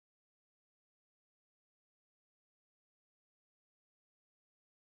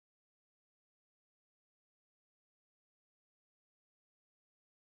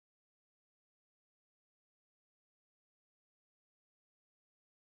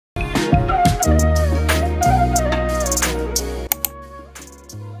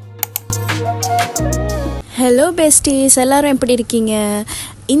Hello besties, எல்லாரும் எப்படி இருக்கீங்க?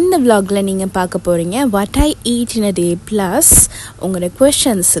 இந்த vlogல நீங்க பார்க்க போறீங்க what I eat in a day plus உங்களோட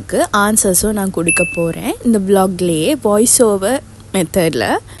क्वेश्चंஸ்க்கு ஆன்சர்ஸும் நான் கொடுக்க போறேன். இந்த vlogலயே வாய்ஸ் ஓவர் மெத்தட்ல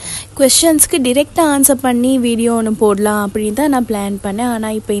क्वेश्चंஸ்க்கு டைரக்டா ஆன்சர் பண்ணி வீடியோ ஒன்னு போடலாம் அப்படி தான் நான் பிளான் பண்ணேன்.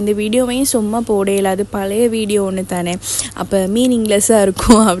 ஆனா இப்போ இந்த வீடியோவையும் சும்மா போடல, அது பழைய வீடியோ ஒன்னு தானே, அப்ப மீனிங்லெஸ்ஸா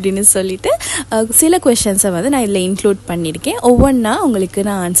இருக்கும் அப்படினு சொல்லிட்டு சில क्वेश्चंஸை வந்து நான் இதல இன்க்ளூட் பண்ணிருக்கேன். ஒவ்வொண்ணா உங்களுக்கு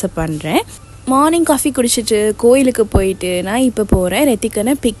நான் ஆன்சர் பண்றேன். மார்னிங் காஃபி குடிச்சிட்டு கோயிலுக்கு போயிட்டு நான் இப்போ போறேன்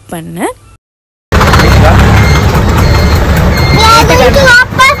ரெத்திகனை பிக் பண்ண.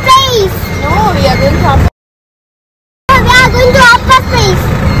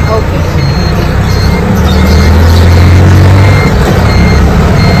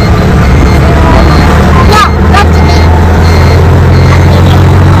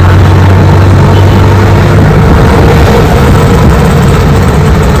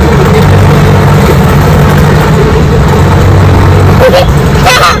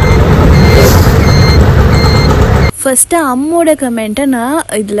 ஃபர்ஸ்ட் அம்மோட கமெண்ட்டை நான்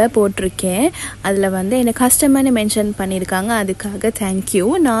இதில் போட்டிருக்கேன். அதில் வந்து என்னை கஸ்டமர்னு மென்ஷன் பண்ணியிருக்காங்க, அதுக்காக தேங்க்யூ.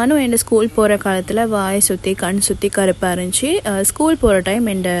 நானும் என் ஸ்கூல் போகிற காலத்தில் வாய் சுற்றி கண் சுற்றி கருப்பாக இருந்துச்சு. ஸ்கூல் போகிற டைம்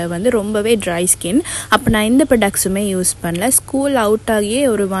என் வந்து ரொம்பவே ட்ரை ஸ்கின். அப்போ நான் எந்த ப்ராடக்ட்ஸுமே யூஸ் பண்ணல. ஸ்கூல் அவுட் ஆகியே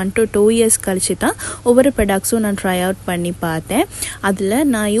ஒரு 1 to 2 years கழிச்சு தான் ஒவ்வொரு ப்ராடக்ட்ஸும் நான் ட்ரை அவுட் பண்ணி பார்த்தேன். அதில்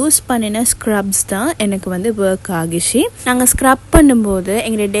நான் யூஸ் பண்ணின ஸ்க்ரப்ஸ் தான் எனக்கு வந்து ஒர்க் ஆகிச்சு. நாங்கள் ஸ்க்ரப் பண்ணும்போது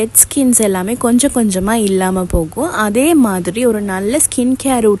எங்களுடைய டெட் ஸ்கின்ஸ் எல்லாமே கொஞ்சம் கொஞ்சமாக இல்லாமல் போகும். அதே மாதிரி ஒரு நல்ல ஸ்கின்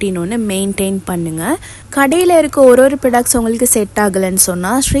கேர் ரூட்டீன் ஒன்று மெயின்டைன் பண்ணுங்க. கடையில் இருக்க ஒரு ப்ராடக்ட்ஸ் உங்களுக்கு செட் ஆகலைன்னு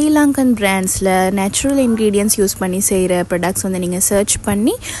சொன்னால் ஸ்ரீலங்கன் பிராண்ட்ஸில் நேச்சுரல் இன்க்ரீடியன்ட்ஸ் யூஸ் பண்ணி செய்கிற ப்ராடக்ட்ஸ் வந்து நீங்கள் சர்ச்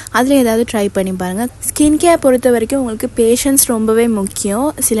பண்ணி அதில் ஏதாவது ட்ரை பண்ணி பாருங்கள். ஸ்கின் கேர் பொறுத்த வரைக்கும் உங்களுக்கு பேஷன்ஸ் ரொம்பவே முக்கியம்.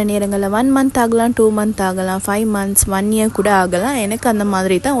 சில நேரங்களில் 1 month ஆகலாம், 2 month ஆகலாம், 5 months 1 year கூட ஆகலாம். எனக்கு அந்த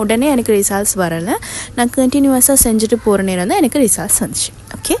மாதிரி தான் உடனே எனக்கு ரிசல்ட்ஸ் வரலை. நான் கண்டினியூஸாக செஞ்சுட்டு போகிற நேரம் தான் எனக்கு ரிசல்ட்ஸ் வந்துச்சு.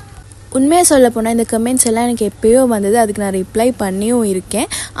 ஓகே, உண்மையாக சொல்ல போனால் இந்த கமெண்ட்ஸ் எல்லாம் எனக்கு எப்போயோ வந்தது, அதுக்கு நான் ரிப்ளை பண்ணியும் இருக்கேன்.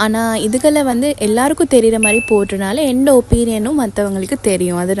 ஆனால் இதுக்கெல்லாம் வந்து எல்லாருக்கும் தெரிகிற மாதிரி போட்டுறனால எந்த ஒப்பீனியனும் மற்றவங்களுக்கு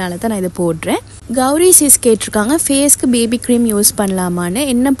தெரியும், அதனால தான் நான் இதை போடுறேன். கௌரி சீஸ் கேட்டிருக்காங்க, ஃபேஸ்க்கு பேபி க்ரீம் யூஸ் பண்ணலாமான்னு.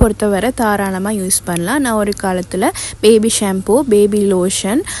 என்னை பொறுத்தவரை தாராளமாக யூஸ் பண்ணலாம். நான் ஒரு காலத்தில் பேபி ஷாம்பூ, பேபி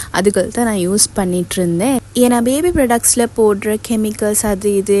லோஷன் அதுக்கு தான் நான் யூஸ் பண்ணிகிட்டு இருந்தேன். ஏன்னா பேபி ப்ராடக்ட்ஸில் போடுற கெமிக்கல்ஸ் அது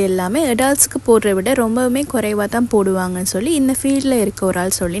இது எல்லாமே அடல்ட்ஸுக்கு போடுறத விட ரொம்பவுமே குறைவாக தான் போடுவாங்கன்னு சொல்லி இந்த ஃபீல்டில் இருக்க ஒரு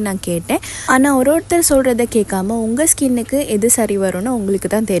ஆள் சொல்லி நான் கேட்டேன். ஆனால் ஒருத்தர் சொல்கிறத கேட்காம உங்கள் ஸ்கின்னுக்கு எது சரி வரும்னு உங்களுக்கு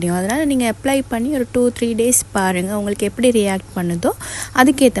தான் தெரியும். அதனால் நீங்கள் அப்ளை பண்ணி ஒரு 2-3 days பாருங்கள், உங்களுக்கு எப்படி ரியாக்ட் பண்ணுதோ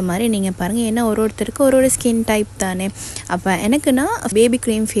அதுக்கேற்ற மாதிரி நீங்கள் பாருங்கள். ஏன்னா ஒருத்தருக்கு ஒரு ஸ்கின் டைப் தானே. அப்போ எனக்குன்னா பேபி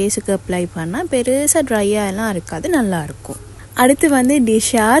க்ரீம் ஃபேஸுக்கு அப்ளை பண்ணால் பெருசாக ட்ரையாக எல்லாம் இருக்காது, நல்லாயிருக்கும். அடுத்து வந்து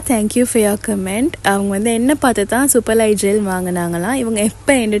Disha, thank you for your comment. அவங்க வந்து என்ன பார்த்து தான் சூப்பர் லைட் ஜெல் வாங்கினாங்களாம். இவங்க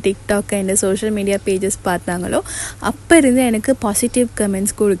எப்போ என் டிக்டாக் என் சோஷியல் மீடியா பேஜஸ் பார்த்தாங்களோ அப்போ இருந்து எனக்கு பாசிட்டிவ்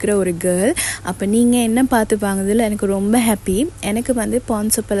கமெண்ட்ஸ் கொடுக்குற ஒரு கேர்ள். அப்போ நீங்கள் என்ன பார்த்து வாங்குறதுல எனக்கு ரொம்ப ஹாப்பி. எனக்கு வந்து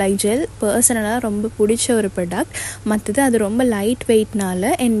பாண்ட் சூப்பர் லைட் ஜெல் பர்சனலாக ரொம்ப பிடிச்ச ஒரு ப்ராடக்ட். மற்றது அது ரொம்ப லைட்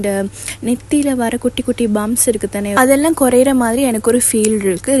வெயிட்னால அண்ட் நெத்தியில் வர குட்டி குட்டி பம்ப்ஸ் இருக்குது தானே, அதெல்லாம் குறையிற மாதிரி எனக்கு ஒரு ஃபீல்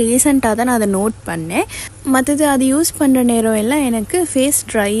இருக்குது. ரீசெண்டாக தான் நான் அதை நோட் பண்ணேன். மற்றது அது யூஸ் பண்ணுற நேரம் எல்லாம் எனக்கு ஃபேஸ்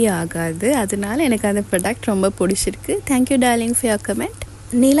ட்ரை ஆகாது, அதனால எனக்கு அந்த ப்ராடக்ட் ரொம்ப பிடிச்சிருக்கு. Thank you darling for your comment.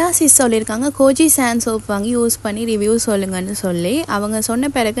 நிலாசிஸ் சொல்லியிருக்காங்க, கோஜி சாண்ட் சோப் வாங்கி யூஸ் பண்ணி ரிவ்யூ சொல்லுங்கன்னு சொல்லி. அவங்க சொன்ன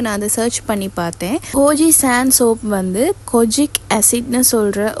பிறகு நான் அதை சர்ச் பண்ணி பார்த்தேன். கோஜி சாண்ட் சோப் வந்து கொஜிக் ஆசிட்னு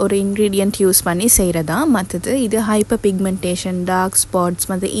சொல்கிற ஒரு இன்க்ரீடியன்ட் யூஸ் பண்ணி செய்கிறதா. மற்றது இது ஹைப்பர் பிக்மெண்டேஷன், டார்க் ஸ்பாட்ஸ்,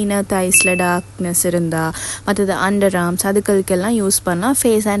 மற்ற இன்னர் தைஸில் டார்க்னஸ் இருந்தால், மற்றது அண்டர் ஆர்ம்ஸ் அதுகளுக்கெல்லாம் யூஸ் பண்ணலாம்.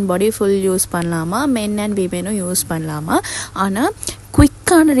 Face and body full use பண்ணலாமா, மென் அண்ட் விமெனும் யூஸ் பண்ணலாமா. ஆனால்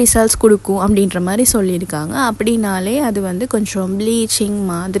குயிக்கான ரிசல்ட்ஸ் கொடுக்கும் அப்படின்ற மாதிரி சொல்லியிருக்காங்க. அப்படின்னாலே அது வந்து கொஞ்சம் ப்ளீச்சிங்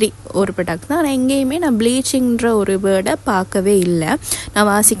மாதிரி ஒரு ப்ராடக்ட் தான். ஆனால் எங்கேயுமே நான் ப்ளீச்சிங்ன்ற ஒரு வேர்டை பார்க்கவே இல்லை, நான்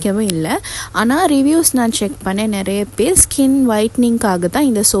வாசிக்கவும் இல்லை. ஆனால் ரிவ்யூஸ் நான் செக் பண்ணேன், நிறைய பேர் ஸ்கின் ஒயிட்னிங்காக தான்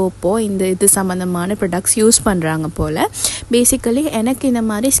இந்த சோப்போ இது சம்மந்தமான ப்ராடக்ட்ஸ் யூஸ் பண்ணுறாங்க போல். பேசிக்கலி எனக்கு இந்த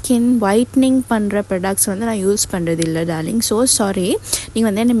மாதிரி ஸ்கின் ஒயிட்னிங் பண்ணுற ப்ராடக்ட்ஸ் வந்து நான் யூஸ் பண்ணுறது இல்லை டார்லிங். ஸோ சாரி, நீங்கள்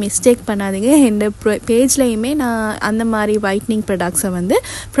வந்து என்ன மிஸ்டேக் பண்ணாதீங்க. எந்த பேஜ்லேயுமே நான் அந்த மாதிரி ஒயிட்னிங் ப்ராடக்ட்ஸை வந்து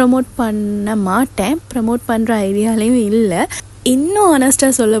ப்ரமோட் பண்ண மாட்டேன், ப்ரமோட் பண்ணுற ஐடியாலையும் இல்லை. இன்னும்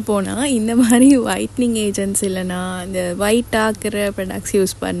ஆனஸ்ட்டாக சொல்ல போனால் இந்த மாதிரி ஒயிட்னிங் ஏஜென்ட்ஸ் இல்லைனா இந்த ஒயிட் ஆக்கிற ப்ராடக்ட்ஸ்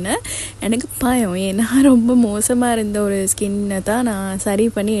யூஸ் பண்ண எனக்கு பயம். ஏன்னா ரொம்ப மோசமாக இருந்த ஒரு ஸ்கின்னை தான் நான் சரி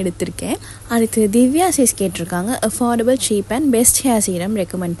பண்ணி எடுத்திருக்கேன். அடுத்து திவ்யா சிஸ் கேட்டிருக்காங்க, affordable cheap and best hair serum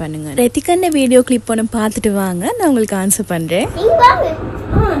recommend பண்ணுங்கள். ரெத்திகண்ட வீடியோ கிளிப் ஒன்று பார்த்துட்டு வாங்க, நான் உங்களுக்கு ஆன்சர் பண்ணுறேன்.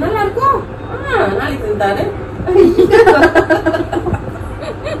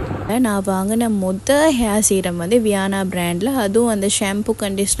 நான் வாங்கின ஹேர் சீரம் வந்து வியானா பிராண்டில், அதுவும் அந்த ஷாம்பு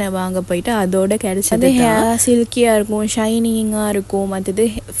கண்டிஷ்னர் வாங்க போயிட்டு அதோட கிடைச்சது. ஹேர் சில்கியாக இருக்கும், ஷைனிங்காக இருக்கும், மற்றது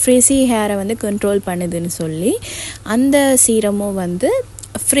ஃப்ரிஸி ஹேரை வந்து கண்ட்ரோல் பண்ணுதுன்னு சொல்லி அந்த சீரமும் வந்து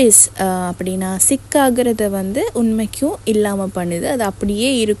ஃப்ரிஸ் அப்படின்னா சிக்காகிறத வந்து உண்மைக்கும் இல்லாமல் பண்ணுது. அது அப்படியே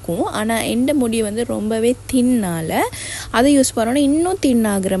இருக்கும், ஆனால் எந்த முடி வந்து ரொம்பவே தின்னால் அதை யூஸ் பண்ணோன்னா இன்னும்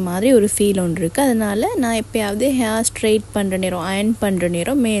தின்னாகிற மாதிரி ஒரு ஃபீல் ஒன்று இருக்குது. அதனால் நான் எப்போயாவது ஹேர் ஸ்ட்ரெயிட் பண்ணுற நேரம், அயர்ன் பண்ணுற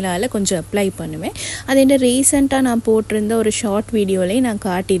நேரம் மேலால் கொஞ்சம் அப்ளை பண்ணுவேன். அது என்ன ரீசெண்டாக நான் போட்டிருந்த ஒரு ஷார்ட் வீடியோலேயே நான்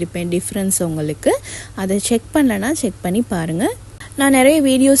காட்டியிருப்பேன் டிஃப்ரென்ஸ் உங்களுக்கு. அதை செக் பண்ணலன்னா செக் பண்ணி பாருங்கள். நான் நிறைய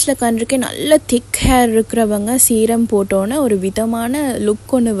வீடியோஸில் கண்டிருக்கேன், நல்ல திக் ஹேர் இருக்கிறவங்க சீரம் போட்டோன்னே ஒரு விதமான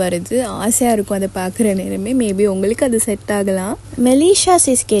லுக் ஒன்று வருது, ஆசையாக இருக்கும் அதை பார்க்குற நேரமே. மேபி உங்களுக்கு அது செட் ஆகலாம். மெலிஷா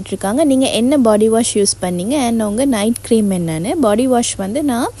சிஸ் கேட்டிருக்காங்க, நீங்கள் என்ன பாடி வாஷ் யூஸ் பண்ணீங்க அண்ட் உங்கள் நைட் க்ரீம் என்னன்னு. பாடி வாஷ் வந்து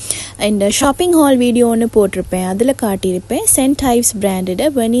நான் இந்த ஷாப்பிங் ஹால் வீடியோ ஒன்று போட்டிருப்பேன், அதில் காட்டியிருப்பேன். Send hives branded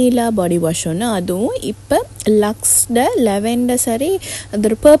vanilla body wash ஒன்று, அதுவும் இப்போ லக்ஸ்ட லெவெண்டர் சரி அது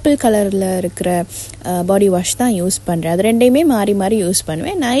ஒரு பர்பிள் கலரில் இருக்கிற பாடி வாஷ் தான் யூஸ் பண்ணுறேன். அது ரெண்டையுமே மாறி மாறி யூஸ்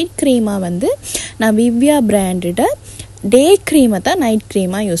பண்ணுவேன். நைட் க்ரீமாக வந்து நான் விவ்யா பிராண்டட டே க்ரீமை தான் நைட்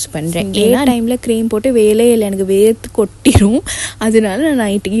க்ரீமாக யூஸ் பண்ணுறேன். ஏன்னா டைமில் க்ரீம் போட்டு வேலையே இல்லை, எனக்கு வேர்த்து கொட்டிடும், அதனால நான்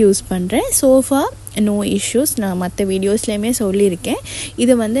நைட்டுக்கு யூஸ் பண்ணுறேன். Sofa no issues. நான் மற்ற வீடியோஸ்லேயுமே சொல்லியிருக்கேன்,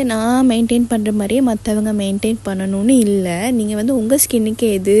 இதை வந்து நான் மெயின்டைன் பண்ணுற மாதிரியே மற்றவங்க மெயின்டைன் பண்ணணும்னு இல்லை. நீங்கள் வந்து உங்கள்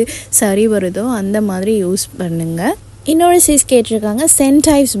ஸ்கின்னுக்கு எது சரி வருதோ அந்த மாதிரி யூஸ் பண்ணுங்கள். இன்னொரு சீஸ் கேட்டிருக்காங்க, send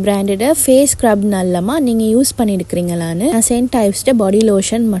hives branded face scrub நல்லமா நீங்கள் யூஸ் பண்ணியிருக்கிறீங்களான்னு. நான் சென்ட் ஹைவ்ஸ்ட பாடி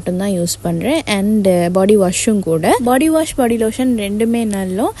லோஷன் மட்டும்தான் யூஸ் பண்ணுறேன் அண்ட் பாடி வாஷும் கூட. பாடி வாஷ் பாடி லோஷன் ரெண்டுமே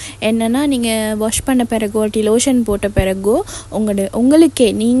நல்லோம். என்னென்னா நீங்கள் வாஷ் பண்ண பிறகோ லோஷன் போட்ட பிறகோ உங்களுக்கே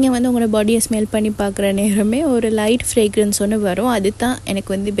நீங்கள் வந்து உங்களோட பாடியை ஸ்மெல் பண்ணி பார்க்குற நேரமே ஒரு லைட் ஃப்ரேக்ரன்ஸ் ஒன்று வரும். அதுதான்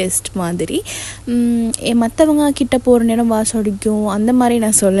எனக்கு வந்து பெஸ்ட் மாதிரி. மற்றவங்க கிட்ட போகிற நேரம் வாசம் அடிக்கும் அந்த மாதிரி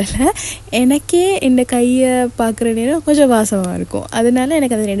நான் சொல்லலை. எனக்கே இந்த கையை பார்க்குற நேரம் கொஞ்சம் வாசமாக இருக்கும், அதனால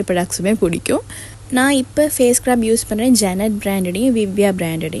எனக்கு அந்த ரெண்டு ப்ராடக்ட்ஸுமே பிடிக்கும். நான் இப்போ ஃபேஸ் ஸ்க்ரப் யூஸ் பண்ணுறேன் ஜெனட் பிராண்டடையும் விவ்யா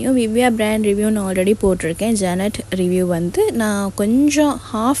பிராண்டடையும். விவ்யா பிராண்ட் ரிவ்யூ நான் ஆல்ரெடி போட்டிருக்கேன். ஜெனட் ரிவ்யூ வந்து நான் கொஞ்சம்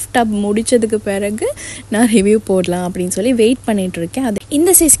ஹாஃப் டப் முடித்ததுக்கு பிறகு நான் ரிவ்யூ போடலாம் அப்படின்னு சொல்லி வெயிட் பண்ணிகிட்ருக்கேன். அது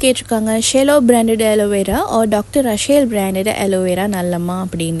இந்த சிஸ் கேட்டிருக்காங்க, cello branded aloe vera or Doctor ரஷேல் branded aloe vera நல்லமா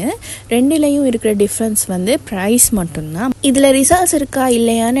அப்படின்னு. ரெண்டுலேயும் இருக்கிற டிஃப்ரென்ஸ் வந்து ப்ரைஸ் மட்டும்தான். இதில் ரிசல்ட்ஸ் இருக்கா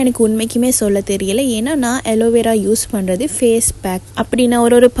இல்லையான்னு எனக்கு உண்மைக்குமே சொல்ல தெரியலை. ஏன்னா நான் அலோவேரா யூஸ் பண்ணுறது ஃபேஸ் பேக் அப்படின்னா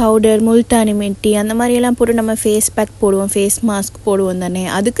ஒரு பவுடர் முல்தானி மெட்டி அந்த மாதிரியெல்லாம் போட்டு நம்ம ஃபேஸ் பேக் போடுவோம், ஃபேஸ் மாஸ்க் போடுவோம் தானே,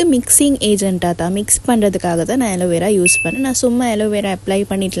 அதுக்கு மிக்சிங் ஏஜென்ட்டாக தான் மிக்ஸ் பண்ணுறதுக்காக தான் நான் அலோவேரா யூஸ் பண்ணேன். நான் சும்மா அலோவேரா அப்ளை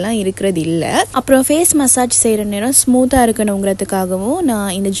பண்ணிட்டுலாம் இருக்கிறது இல்லை. அப்புறம் ஃபேஸ் மசாஜ் செய்கிற நேரம் ஸ்மூத்தாக இருக்கணுங்கிறதுக்காகவும்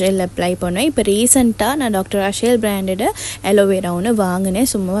நான் இந்த ஜெல் அப்ளை பண்ணுவேன். இப்போ ரீசெண்டாக நான் டாக்டர் ரஷேல் பிராண்டட் அலோவேரா ஒன்று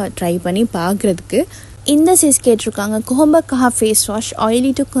வாங்கினேன் சும்மா ட்ரை பண்ணி பார்க்குறதுக்கு. இந்த சிஸ் கேட்டிருக்காங்க, கோம்பக்கா face wash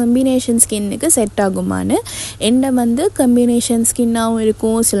oily to combination ஸ்கின்னுக்கு செட் ஆகுமான்னு. என்ன வந்து காம்பினேஷன் ஸ்கின்னாகவும்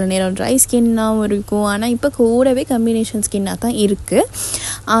இருக்கும், சில நேரம் ட்ரை ஸ்கின்னாகவும் இருக்கும். ஆனால் இப்போ கூடவே காம்பினேஷன் ஸ்கின்னாக தான் இருக்குது.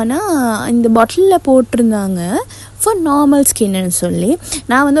 ஆனால் இந்த பாட்டிலில் போட்டிருந்தாங்க ஃபார் நார்மல் ஸ்கின்னு சொல்லி.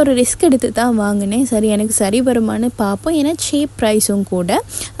 நான் வந்து ஒரு ரிஸ்க் எடுத்து தான் வாங்கினேன். சரி எனக்கு சரி வருமானு பார்ப்போம், ஏன்னா சீப் ப்ரைஸும் கூட,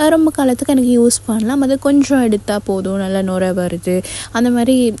 ரொம்ப காலத்துக்கு எனக்கு யூஸ் பண்ணலாம், அது கொஞ்சம் எடுத்தால் போதும், நல்லா நுர வருது, அந்த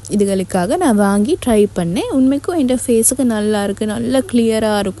மாதிரி இதுகளுக்காக நான் வாங்கி ட்ரை பண்ணேன். உண்மைக்கும் என் ஃபேஸுக்கு நல்லா இருக்குது, நல்லா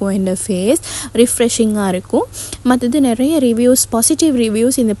கிளியராக இருக்கும், என் ஃபேஸ் ரிஃப்ரெஷிங்காக இருக்கும். மற்றது நிறைய ரிவ்யூஸ், பாசிட்டிவ்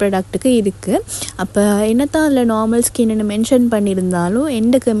ரிவ்யூஸ் இந்த ப்ராடக்ட்டுக்கு இருக்குது. அப்போ என்ன தான் அதில் நார்மல் ஸ்கின்னு மென்ஷன் பண்ணியிருந்தாலும்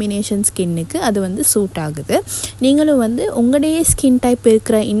எந்த காம்பினேஷன் ஸ்கின்னுக்கு அது வந்து சூட் ஆகுது. நீங்களும் வந்து உங்களுடைய ஸ்கின் டைப்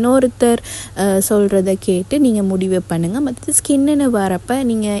இருக்கிற இன்னொருத்தர் சொல்கிறத கேட்டு நீங்கள் முடிவு பண்ணுங்கள். மற்ற ஸ்கின்னு வரப்போ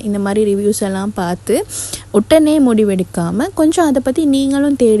நீங்கள் இந்த மாதிரி ரிவ்யூஸ் எல்லாம் பார்த்து உடனே முடிவெடுக்காமல் கொஞ்சம் அதை பற்றி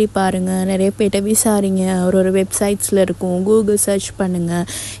நீங்களும் தேடி பாருங்கள், நிறைய பேர்ட்ட விசாரிங்க, ஒரு வெப்சைட்ஸில் இருக்கும், கூகுள் சர்ச் பண்ணுங்கள்,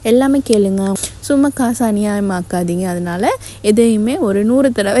 எல்லாமே கேளுங்க. சும்மா காசு அநியாயமாக்காதீங்க. அதனால் எதையுமே ஒரு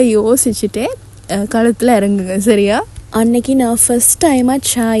 100 தடவை யோசிச்சுட்டே களத்தில் இறங்குங்க, சரியா? அன்றைக்கி நான் ஃபஸ்ட்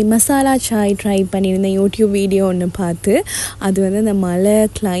டைமாக மசாலா சாய் ட்ரை பண்ணியிருந்தேன். யூடியூப் வீடியோ ஒன்று பார்த்து, அது வந்து அந்த மழை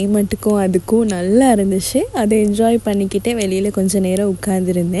கிளைமேட்டுக்கும் அதுக்கும் நல்லா இருந்துச்சு. அதை என்ஜாய் பண்ணிக்கிட்டே வெளியில் கொஞ்சம் நேரம்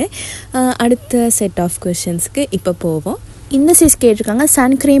உட்காந்துருந்தேன். அடுத்த செட் ஆஃப் கொஷின்ஸ்க்கு இப்போ போவோம். இந்த சிஸ் கேட்டிருக்காங்க,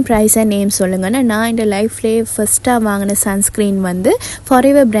 சன்ஸ்க்ரீன் ப்ரைஸ் அண்ட் நேம் சொல்லுங்கன்னா. நான் இந்த லைஃப்லேயே ஃபஸ்ட்டாக வாங்கின சன்ஸ்க்ரீன் வந்து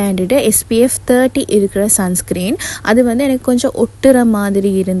ஃபாரெவர் பிராண்டட் SPF 30 இருக்கிற சன்ஸ்க்ரீன். அது வந்து எனக்கு கொஞ்சம் ஒட்டுற மாதிரி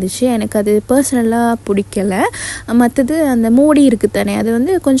இருந்துச்சு, எனக்கு அது பர்சனலாக பிடிக்கல. மற்றது அந்த மூடி இருக்குது தானே, அது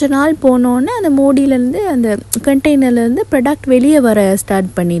வந்து கொஞ்சம் நாள் போனோன்னே அந்த மூடியிலேருந்து அந்த கண்டெய்னர்லேருந்து ப்ராடக்ட் வெளியே வர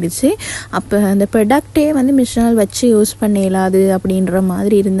ஸ்டார்ட் பண்ணிடுச்சு. அப்போ அந்த ப்ராடக்டே வந்து மிஷினால் வச்சு யூஸ் பண்ண இயலாது அப்படின்ற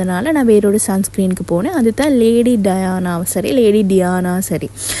மாதிரி இருந்தனால நான் வேறொரு சன்ஸ்க்ரீனுக்கு போனேன். அதுதான் லேடி டயானா சரி, லேடி டியானா சரி.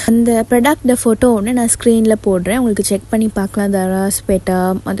 அந்த ப்ராடக்ட் ஃபோட்டோ ஒன்று நான் ஸ்க்ரீனில் போடுறேன், உங்களுக்கு செக் பண்ணி பார்க்கலாம். தராஸ், பெட்டா,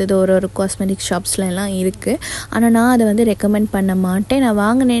 மற்றது ஒரு காஸ்மெட்டிக் ஷாப்ஸ்லாம் இருக்குது. ஆனால் நான் அதை வந்து ரெக்கமெண்ட் பண்ண மாட்டேன். நான்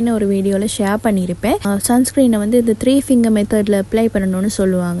வாங்கினேன்னு ஒரு வீடியோவில் ஷேர் பண்ணியிருப்பேன். சன்ஸ்க்ரீனை வந்து இந்த 3 ஃபிங்கர் மெத்தடில் அப்ளை பண்ணணும்னு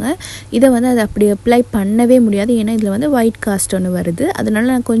சொல்லுவாங்க. இதை வந்து அதை அப்படி அப்ளை பண்ணவே முடியாது, ஏன்னா இதில் வந்து ஒயிட் காஸ்ட் ஒன்று வருது. அதனால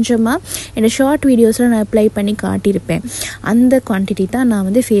நான் கொஞ்சமாக என்னோடய ஷார்ட் வீடியோஸில் நான் அப்ளை பண்ணி காட்டியிருப்பேன். அந்த குவான்டிட்டி தான் நான்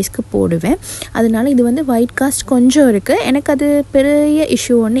வந்து ஃபேஸ்க்கு போடுவேன். அதனால இது வந்து ஒயிட் காஸ்ட் கொஞ்சம் இருக்குது, எனக்கு அது பெரிய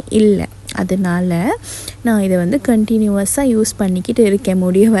இஷ்யூ ஒன்று இல்லை. அதனால் நான் இதை வந்து கண்டினியூவஸாக யூஸ் பண்ணிக்கிட்டு இருக்கேன்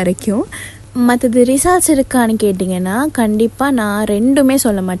முடிய வரைக்கும். மற்றது ரிசல்ட்ஸ் இருக்கான்னு கேட்டிங்கன்னா கண்டிப்பாக நான் ரெண்டுமே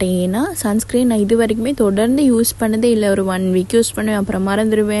சொல்ல மாட்டேன். ஏன்னா சன்ஸ்க்ரீன் நான் இது வரைக்குமே தொடர்ந்து யூஸ் பண்ணதே இல்லை. ஒரு 1 வீக் யூஸ் பண்ணுவேன், அப்புறம்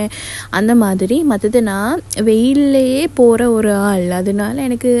மறந்துடுவேன் அந்த மாதிரி. மற்றது நான் வெயில்லையே போகிற ஒரு ஆள்,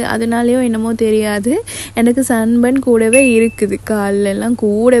 அதனாலேயோ என்னமோ தெரியாது, எனக்கு சன்பர்ன் கூடவே இருக்குது. காலெல்லாம்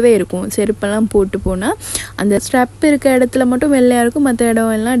கூடவே இருக்கும். செருப்பெல்லாம் போட்டு போனால் அந்த ஸ்ட்ரெப் இருக்க இடத்துல மட்டும் வெள்ளையாக இருக்கும், மற்ற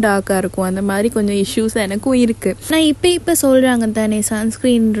இடம் எல்லாம் டார்க்காக இருக்கும். அந்த மாதிரி கொஞ்சம் இஷ்யூஸ் எனக்கும் இருக்குது. நான் இப்போ சொல்கிறாங்க தானே,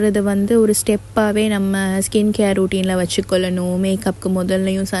 சன்ஸ்க்ரீன்றது வந்து ஒரு ஸ்டெப்பாகவே நம்ம ஸ்கின் கேர் ரூட்டீனில் வச்சுக்கொள்ளணும். மேக்கப்புக்கு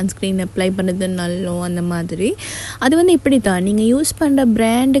முதல்லையும் சன்ஸ்க்ரீன் அப்ளை பண்ணுறது நல்லோம் அந்த மாதிரி. அது வந்து இப்படி தான், நீங்கள் யூஸ் பண்ணுற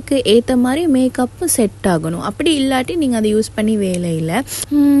பிராண்டுக்கு ஏற்ற மாதிரி மேக்கப்பும் செட் ஆகணும். அப்படி இல்லாட்டி நீங்கள் அதை யூஸ் பண்ணி வேலையில்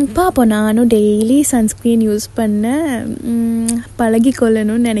பார்ப்போம். நானும் டெய்லி சன்ஸ்க்ரீன் யூஸ் பண்ண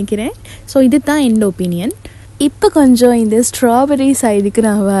பழகிக்கொள்ளணும்னு நினைக்கிறேன். ஸோ இது தான் என்னோட ஒப்பீனியன். இப்போ கொஞ்சம் இந்த ஸ்ட்ராபெரி சைடுக்கு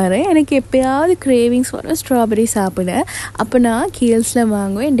நான் வரேன். எனக்கு எப்போயாவது கிரேவிங்ஸ் வரும் ஸ்ட்ராபெரி சாப்பிட. அப்போ நான் கீல்ஸில்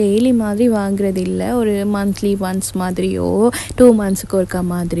வாங்குவேன். டெய்லி மாதிரி வாங்குறது இல்லை, ஒரு மந்த்லி ஒன்ஸ் மாதிரியோ 2 மந்த்ஸுக்கு ஒருக்கா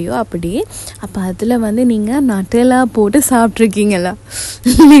மாதிரியோ அப்படி. அப்போ அதில் வந்து நீங்கள் நட்டெல்லாம் போட்டு சாப்பிட்ருக்கீங்களா?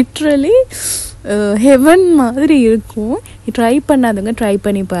 லிட்ரலி ஹெவன் மாதிரி இருக்கும். ட்ரை பண்ணாதவங்க ட்ரை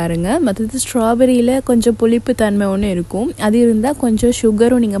பண்ணி பாருங்கள். மற்றது ஸ்ட்ராபெரியில் கொஞ்சம் புளிப்பு தன்மை ஒன்று இருக்கும், அது இருந்தால் கொஞ்சம்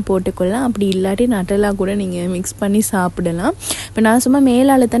சுகரும் நீங்கள் போட்டுக்கொள்ளலாம். அப்படி இல்லாட்டி நட்டெல்லாம் கூட நீங்கள் மிக்ஸ் பண்ணி சாப்பிடலாம். இப்போ நான் சும்மா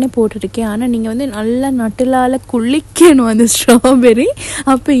மேலால் தானே போட்டுருக்கேன், ஆனால் நீங்கள் வந்து நல்லா நட்டெல்லால் குளிக்கணும் அந்த ஸ்ட்ராபெரி,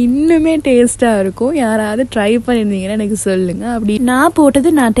 அப்போ இன்னுமே டேஸ்ட்டாக இருக்கும். யாராவது ட்ரை பண்ணியிருந்தீங்கன்னா எனக்கு சொல்லுங்கள். அப்படி நான்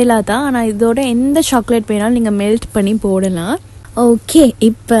போட்டது நட்டெல்லா தான், ஆனால் இதோட எந்த சாக்லேட் வேணாலும் நீங்கள் மெல்ட் பண்ணி போடலாம். ஓகே,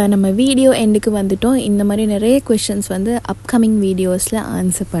 இப்போ நம்ம வீடியோ எண்டுக்கு வந்துட்டோம். இந்த மாதிரி நிறைய கொஷின்ஸ் வந்து அப்கமிங் வீடியோஸில்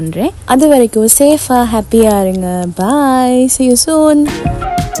ஆன்சர் பண்ணுறேன். அது வரைக்கும் சேஃபாக ஹாப்பியாக இருங்க. பாய், see you soon.